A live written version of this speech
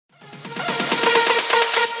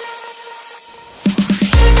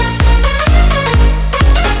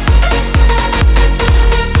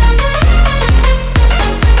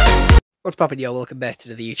poppin', yo? Welcome back to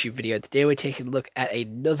another YouTube video. Today we're taking a look at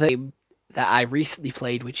another game that I recently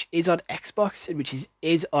played, which is on Xbox and which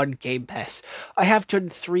is on Game Pass. I have done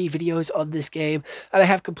 3 videos on this game, and I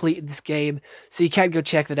have completed this game, so you can go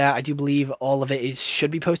check that out. I do believe all of it should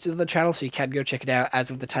be posted on the channel, so you can go check it out as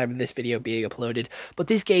of the time of this video being uploaded. But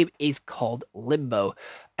this game is called Limbo,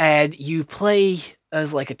 and you play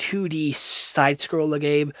as like a 2D side-scroller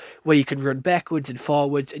game where you can run backwards and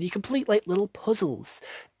forwards, and you complete like little puzzles.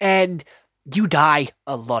 And you die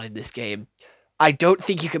a lot in this game. I don't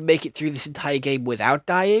think you can make it through this entire game without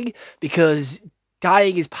dying, because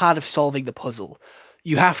dying is part of solving the puzzle.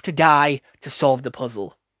 You have to die to solve the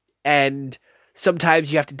puzzle. And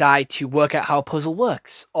sometimes you have to die to work out how a puzzle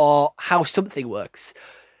works, or how something works.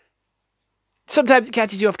 Sometimes it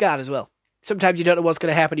catches you off guard as well. Sometimes you don't know what's going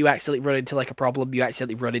to happen, you accidentally run into like a problem, you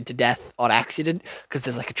accidentally run into death on accident, because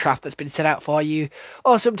there's like a trap that's been set out for you.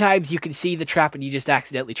 Or sometimes you can see the trap and you just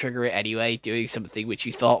accidentally trigger it anyway, doing something which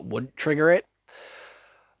you thought wouldn't trigger it.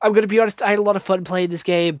 I'm going to be honest, I had a lot of fun playing this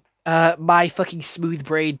game. My fucking smooth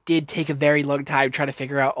brain did take a very long time trying to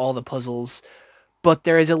figure out all the puzzles, but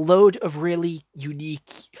there is a load of really unique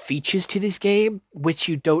features to this game, which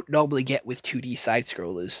you don't normally get with 2D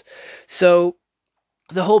side-scrollers. So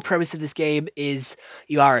the whole premise of this game is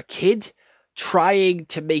you are a kid trying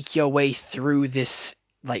to make your way through this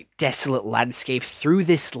like desolate landscape, through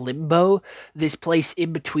this limbo, this place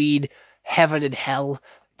in between heaven and hell,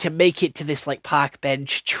 to make it to this like park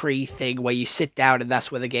bench tree thing where you sit down and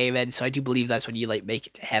that's where the game ends. So I do believe that's when you like make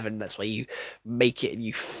it to heaven. That's where you make it and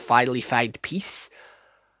you finally find peace,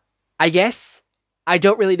 I guess. I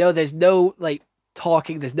don't really know. There's no like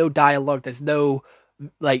talking, there's no dialogue, there's no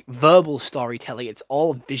like verbal storytelling. It's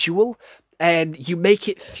all visual, and you make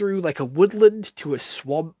it through like a woodland to a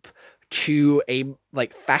swamp to a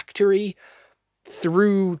like factory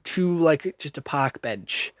through to like just a park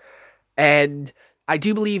bench. And I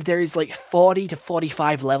do believe there is like 40 to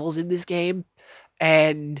 45 levels in this game,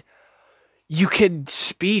 and you can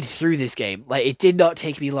speed through this game. Like, it did not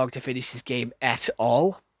take me long to finish this game at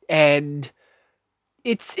all, and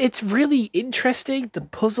it's really interesting. The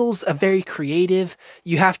puzzles are very creative.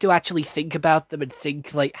 You have to actually think about them and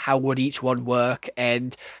think like how would each one work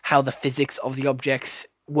and how the physics of the objects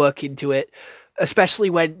work into it, especially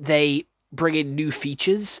when they bring in new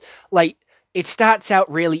features. Like, it starts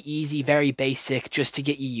out really easy, very basic, just to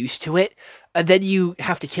get you used to it, and then you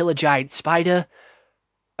have to kill a giant spider,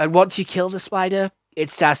 and once you kill the spider, it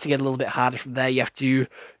starts to get a little bit harder from there. You have to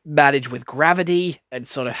manage with gravity and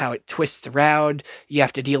sort of how it twists around. You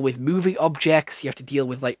have to deal with moving objects. You have to deal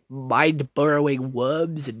with like mind-burrowing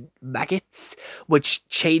worms and maggots, which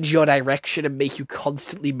change your direction and make you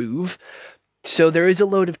constantly move. So there is a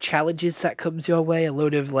load of challenges that comes your way, a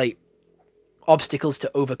load of like obstacles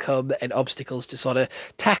to overcome and obstacles to sort of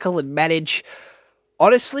tackle and manage.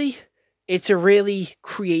 Honestly, it's a really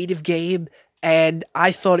creative game, and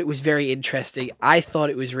I thought it was very interesting. I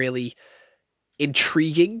thought it was really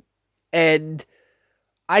intriguing, and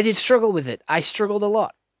I did struggle with it. I struggled a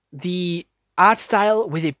lot. The art style,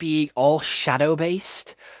 with it being all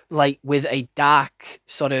shadow-based, like with a dark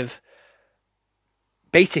sort of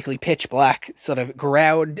basically pitch black sort of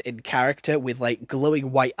ground and character with like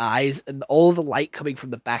glowing white eyes and all the light coming from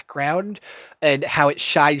the background and how it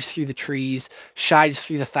shines through the trees, shines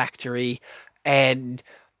through the factory, and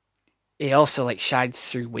it also like shines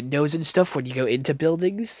through windows and stuff when you go into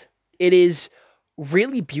buildings. It is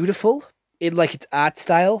really beautiful in like its art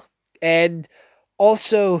style, and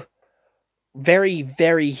also very,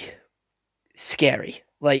 very scary.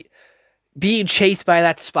 Like, being chased by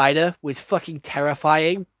that spider was fucking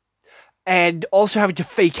terrifying. And also having to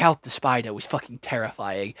fake out the spider was fucking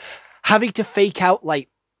terrifying. Having to fake out, like,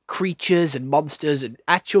 creatures and monsters and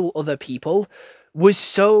actual other people was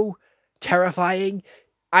so terrifying.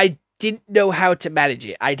 I didn't know how to manage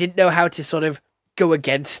it. I didn't know how to sort of go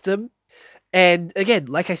against them. And again,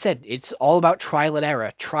 like I said, it's all about trial and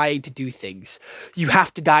error, trying to do things. You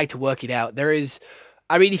have to die to work it out.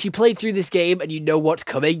 I mean, if you played through this game and you know what's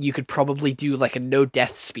coming, you could probably do like a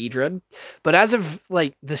no-death speedrun. But as of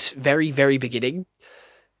like this very, very beginning,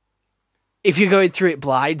 if you're going through it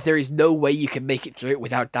blind, there is no way you can make it through it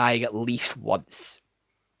without dying at least once.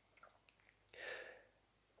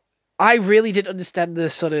 I really didn't understand the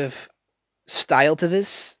sort of style to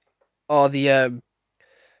this, or the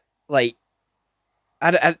like,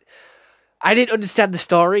 I didn't understand the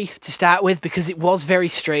story to start with, because it was very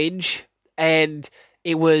strange, and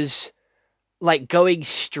it was like going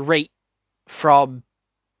straight from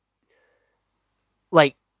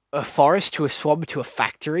like a forest to a swamp to a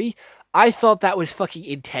factory. I thought that was fucking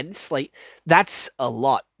intense. Like, that's a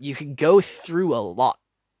lot. You can go through a lot.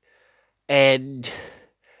 and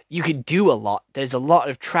you can do a lot. There's a lot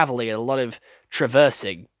of traveling and a lot of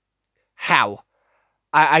traversing. How?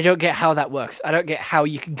 I don't get how that works. I don't get how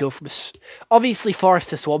you can go from obviously forest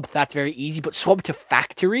to swamp. That's very easy, but swamp to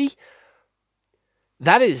factory.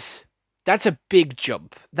 That's a big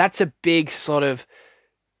jump. That's a big sort of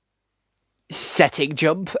setting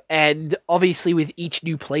jump, and obviously with each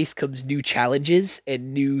new place comes new challenges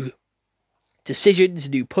and new decisions,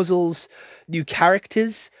 new puzzles, new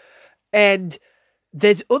characters, and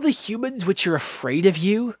there's other humans which are afraid of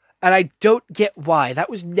you, and I don't get why. That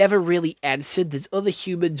was never really answered. There's other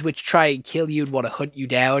humans which try and kill you and want to hunt you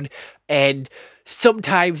down, and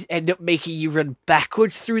sometimes end up making you run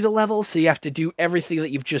backwards through the level, so you have to do everything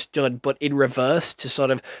that you've just done, but in reverse to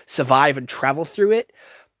sort of survive and travel through it.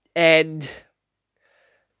 And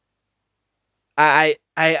I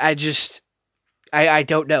just I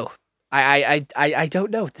don't know. I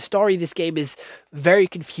don't know. The story of this game is very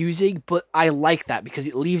confusing, but I like that because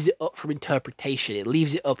it leaves it up for interpretation. It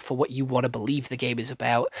leaves it up for what you want to believe the game is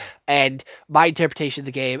about. And my interpretation of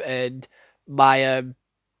the game and my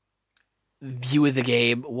view of the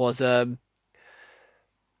game was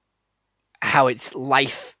how it's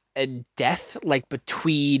life and death, like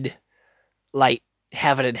between like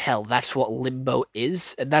heaven and hell. That's what Limbo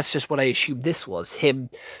is, and that's just what I assumed this was. Him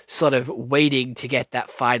sort of waiting to get that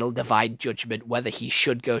final divine judgment, whether he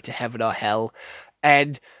should go to heaven or hell.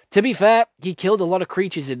 And to be fair, he killed a lot of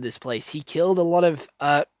creatures in this place. He killed a lot of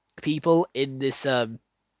people in this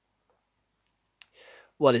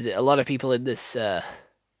what is it? A lot of people in this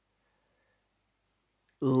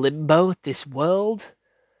Limbo, this world.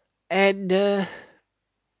 And that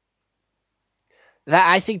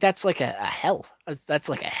I think that's like a hell. That's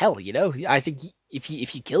like a hell, you know. I think if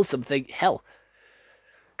you kill something, hell,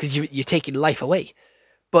 because you're taking life away.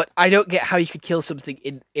 But I don't get how you could kill something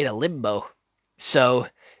in a limbo. So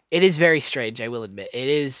it is very strange. I will admit it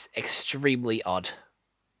is extremely odd.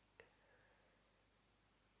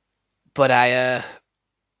 But I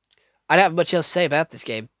don't have much else to say about this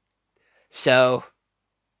game. So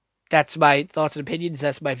that's my thoughts and opinions.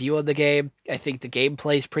 That's my view on the game. I think the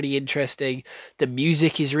gameplay is pretty interesting. The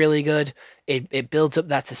music is really good. It builds up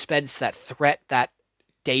that suspense, that threat, that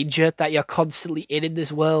danger that you're constantly in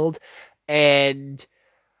this world. And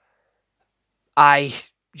I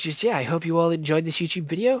hope you all enjoyed this YouTube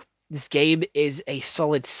video. This game is a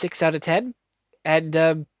solid 6 out of 10. And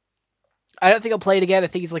I don't think I'll play it again. I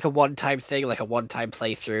think it's like a one-time thing, like a one-time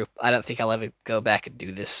playthrough. I don't think I'll ever go back and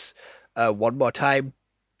do this one more time.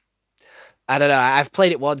 I don't know. I've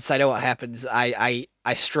played it once. I know what happens. I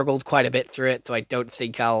struggled quite a bit through it, so I don't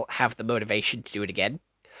think I'll have the motivation to do it again.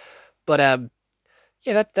 But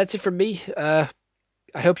yeah, that's it from me. I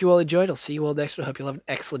hope you all enjoyed. I'll see you all next one. I hope you'll have an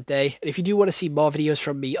excellent day. And if you do want to see more videos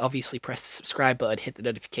from me, obviously press the subscribe button, hit the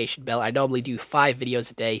notification bell. I normally do 5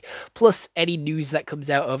 videos a day, plus any news that comes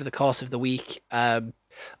out over the course of the week. I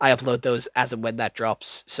upload those as and when that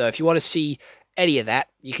drops. So if you want to see any of that,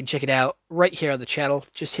 you can check it out right here on the channel.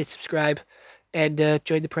 Just hit subscribe and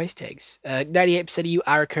join the price tags. 98% of you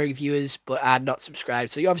are recurring viewers, but are not subscribed.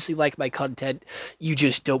 So you obviously like my content. You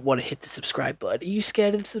just don't want to hit the subscribe button. Are you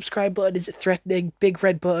scared of the subscribe button? Is it threatening? Big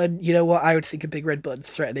red button? You know what? I would think a big red button's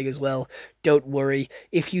threatening as well. Don't worry.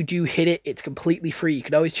 If you do hit it, it's completely free. You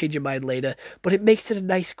can always change your mind later. But it makes it a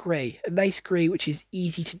nice grey. A nice grey which is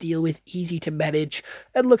easy to deal with, easy to manage,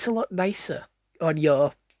 and looks a lot nicer on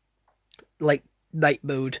your, like, night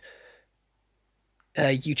mode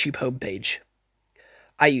YouTube homepage.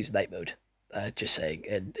 I use night mode, just saying,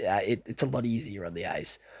 and it's a lot easier on the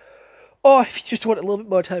eyes. Or if you just want a little bit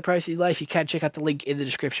more time privacy in life, you can check out the link in the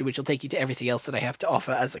description, which will take you to everything else that I have to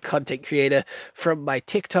offer as a content creator, from my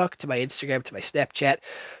TikTok to my Instagram to my Snapchat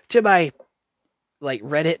to my like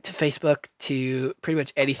Reddit to Facebook to pretty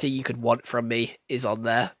much anything you could want from me is on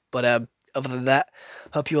there. But other than that,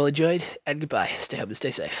 hope you all enjoyed, and goodbye. Stay home and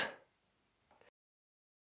stay safe.